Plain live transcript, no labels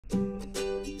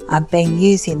I've been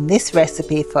using this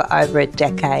recipe for over a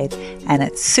decade and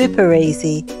it's super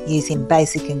easy using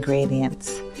basic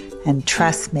ingredients. And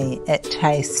trust me, it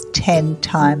tastes 10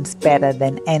 times better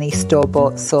than any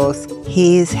store-bought sauce.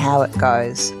 Here's how it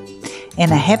goes.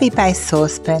 In a heavy base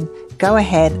saucepan, go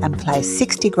ahead and place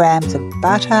 60 grams of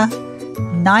butter,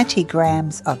 90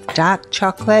 grams of dark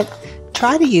chocolate.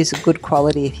 Try to use a good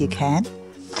quality if you can.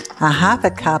 A half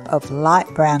a cup of light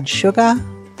brown sugar,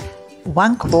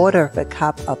 1/4 of a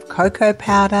cup of cocoa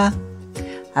powder,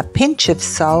 a pinch of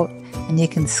salt, and you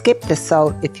can skip the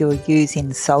salt if you're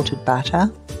using salted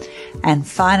butter, and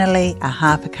finally a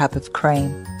half a cup of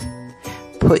cream.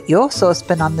 Put your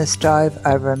saucepan on the stove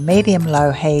over a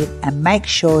medium-low heat and make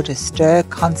sure to stir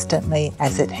constantly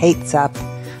as it heats up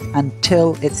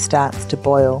until it starts to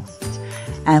boil.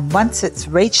 And once it's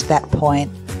reached that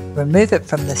point, remove it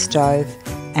from the stove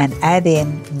and add in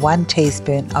 1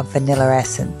 teaspoon of vanilla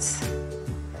essence.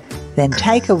 Then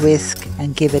take a whisk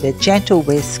and give it a gentle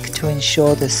whisk to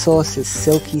ensure the sauce is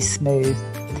silky smooth.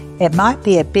 It might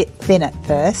be a bit thin at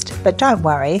first, but don't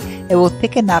worry, it will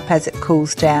thicken up as it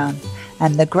cools down.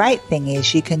 And the great thing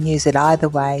is you can use it either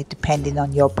way depending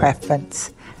on your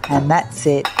preference. And that's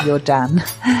it, you're done.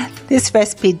 This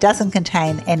recipe doesn't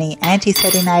contain any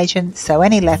anti-setting agents, so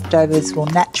any leftovers will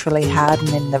naturally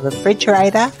harden in the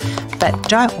refrigerator. But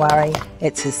don't worry,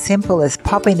 it's as simple as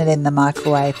popping it in the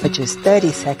microwave for just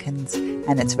 30 seconds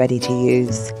and it's ready to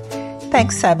use.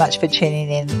 Thanks so much for tuning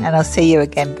in, and I'll see you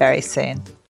again very soon.